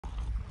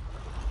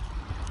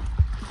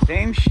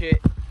Same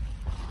shit,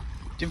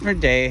 different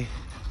day.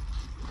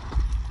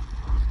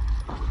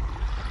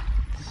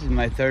 This is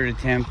my third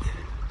attempt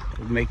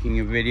of making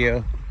a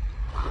video.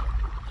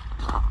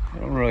 I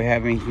don't really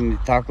have anything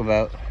to talk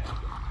about.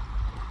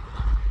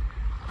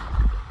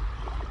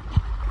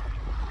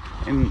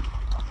 And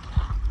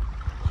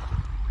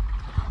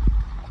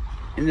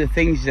the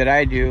things that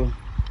I do,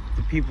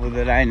 the people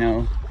that I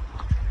know,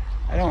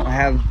 I don't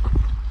have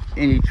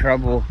any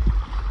trouble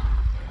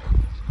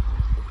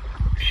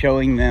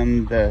showing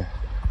them the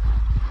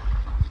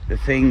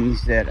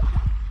things that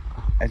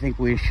I think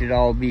we should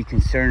all be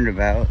concerned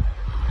about.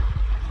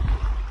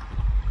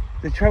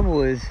 The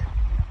trouble is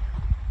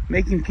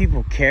making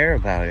people care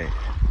about it.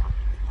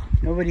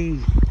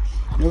 Nobody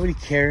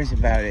cares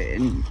about it,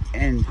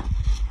 and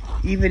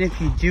even if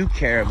you do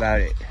care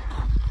about it,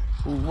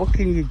 well, what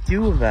can you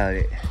do about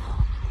it?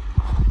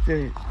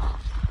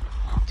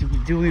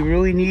 Do we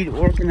really need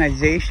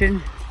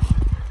organization?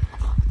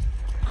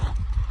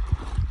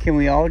 Can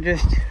we all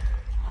just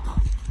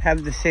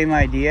have the same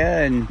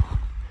idea and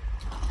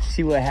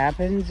see what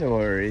happens?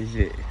 Or is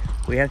it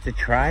we have to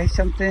try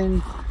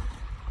something?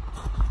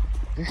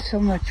 There's so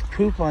much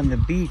poop on the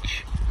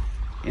beach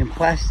in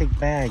plastic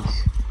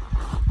bags.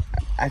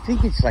 I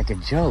think it's like a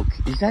joke.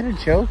 Is that a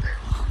joke?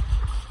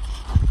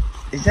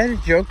 Is that a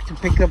joke to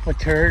pick up a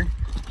turd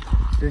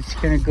that's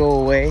gonna go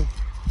away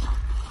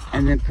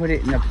and then put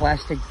it in a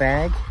plastic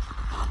bag?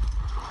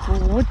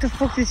 Well, what the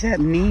fuck does that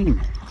mean?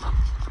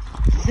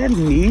 Does that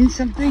mean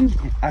something?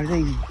 Are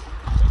they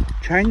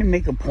trying to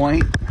make a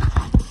point?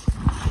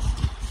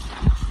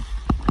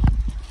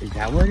 Is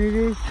that what it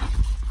is?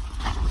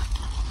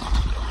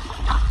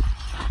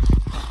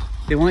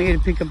 They want you to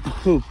pick up the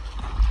poop,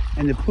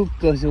 and the poop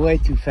goes away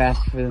too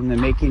fast for them to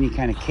make any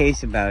kind of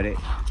case about it.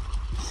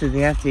 So they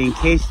have to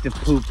encase the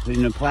poop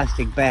in a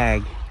plastic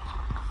bag.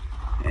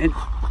 And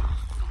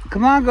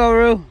come on,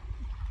 Guru.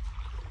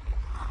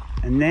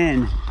 And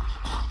then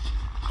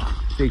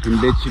they can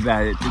bitch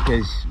about it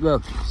because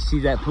look, see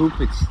that poop?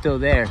 It's still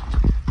there.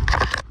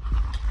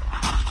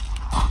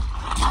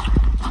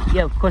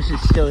 Yeah, of course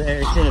it's still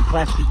there. It's in a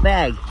plastic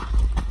bag.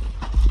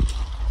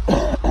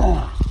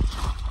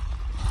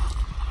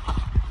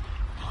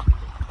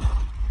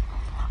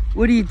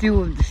 What do you do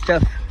with the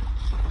stuff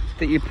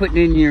that you're putting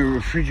in your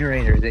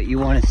refrigerator that you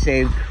want to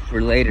save for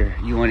later?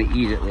 You want to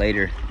eat it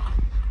later.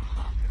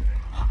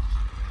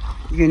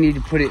 You're gonna need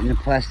to put it in a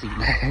plastic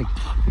bag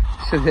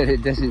so that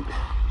it doesn't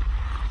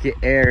get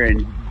air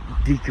and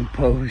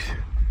decompose.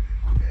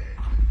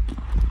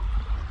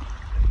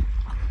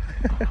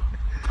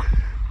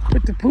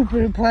 Put the poop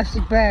in a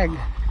plastic bag.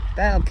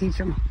 That'll teach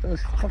them,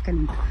 those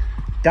fucking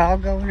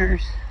dog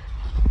owners.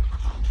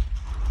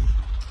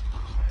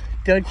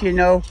 Don't you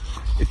know,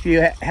 if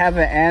you have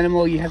an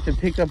animal, you have to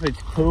pick up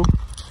its poop?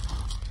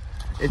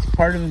 It's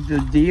part of the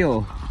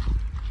deal.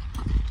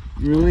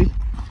 Really?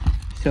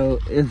 So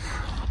if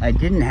I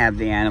didn't have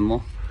the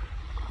animal,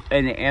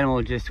 and the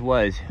animal just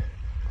was,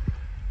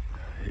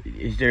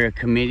 is there a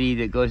committee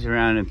that goes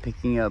around and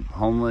picking up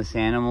homeless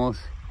animals'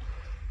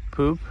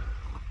 poop?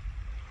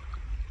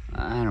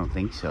 I don't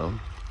think so.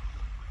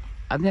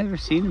 I've never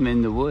seen them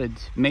in the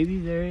woods. Maybe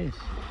there is.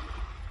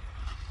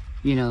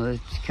 You know,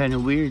 it's kind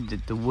of weird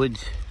that the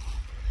woods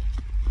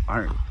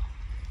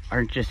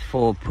aren't just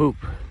full of poop.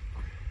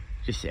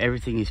 Just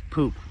everything is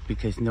poop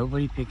because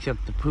nobody picks up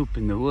the poop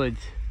in the woods.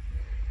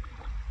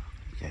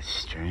 That's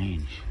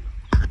strange.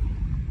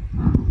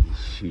 These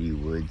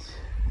shitty woods.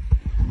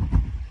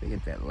 Look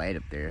at that light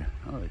up there.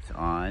 Oh, it's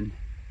on.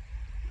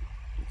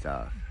 It's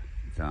off.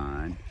 It's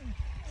on.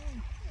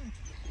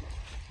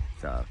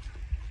 It's off.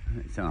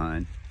 It's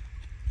on.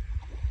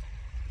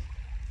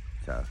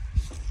 It's off.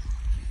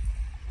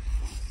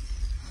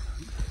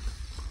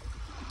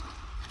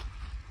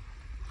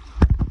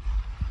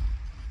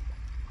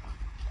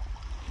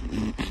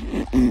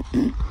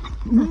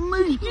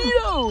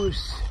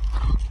 Mosquitoes!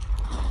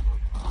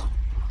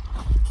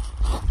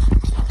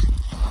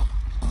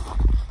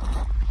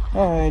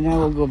 Alright, now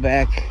we'll go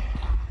back.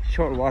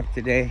 Short walk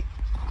today.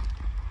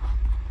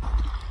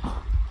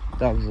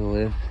 Dogs will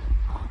live.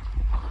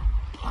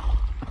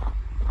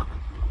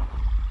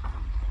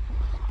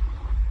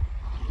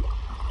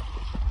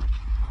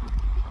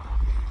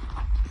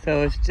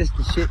 So it's just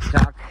a shit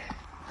talk.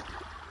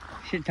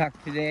 Shit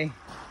talk today.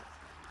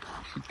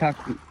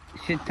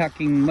 Shit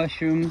talking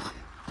mushrooms.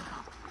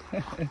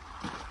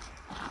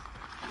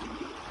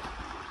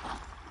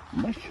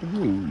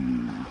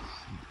 Mushrooms.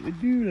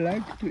 Would you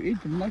like to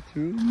eat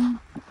mushrooms?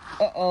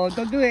 Uh-oh,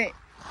 don't do it.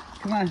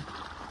 Come on.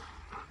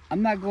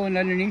 I'm not going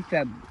underneath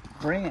that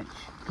branch.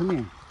 Come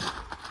here.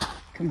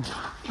 Come on.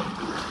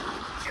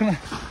 Come on.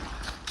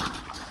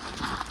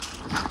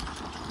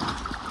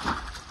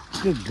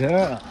 Good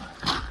girl.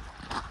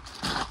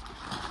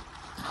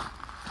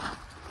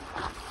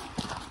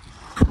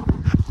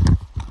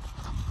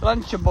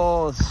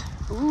 Lunchables.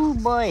 Ooh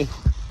boy.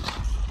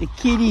 The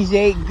kitties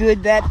ate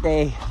good that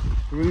day.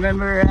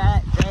 Remember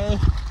that day?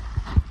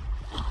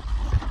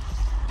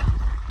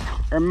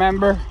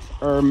 Remember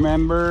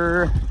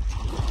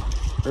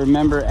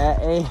that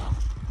day?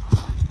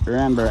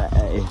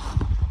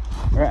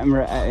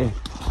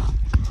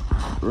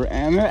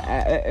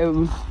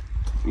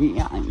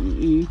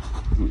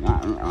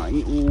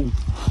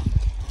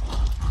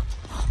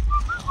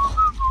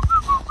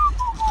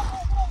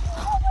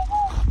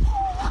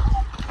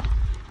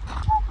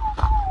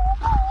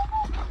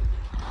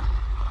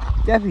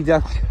 Daffy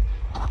Duck's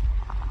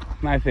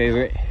my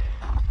favorite.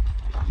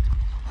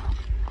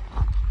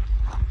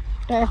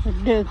 Daffy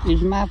Duck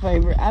is my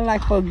favorite. I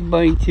like Bugs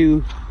Bunny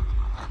too,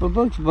 but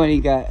Bugs Bunny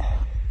got,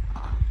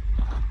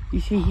 you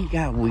see, he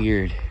got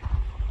weird.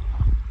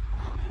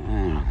 I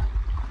don't know.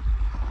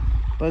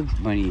 Bugs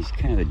Bunny is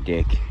kind of a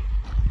dick.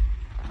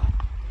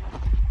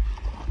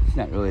 He's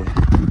not really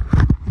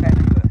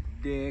kind of a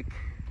dick.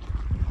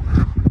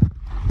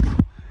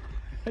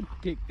 A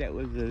dick that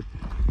was a,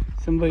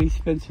 somebody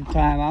spent some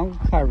time. I'll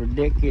carve a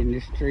dick in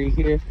this tree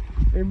here.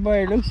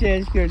 Everybody looks at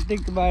it's gonna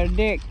think about a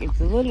dick. It's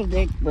a little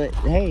dick, but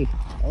hey,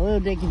 a little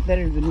dick is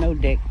better than no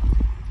dick.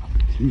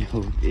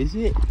 No, is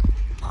it?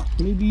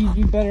 Maybe you'd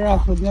be better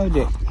off with no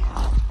dick.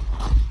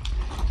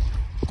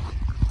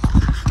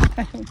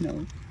 I don't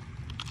know.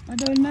 I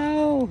don't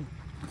know.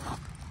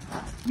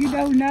 You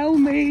don't know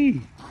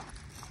me.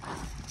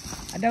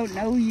 I don't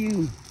know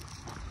you.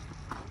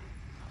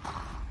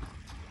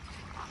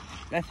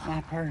 That's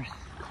my purse.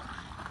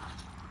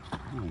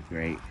 Oh,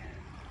 great.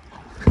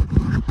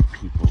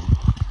 People.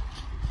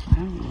 I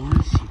don't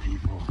want to see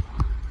people.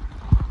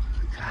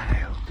 God, I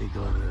hope they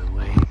go the other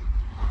way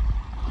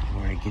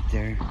before I get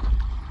there.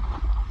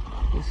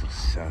 This will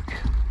suck.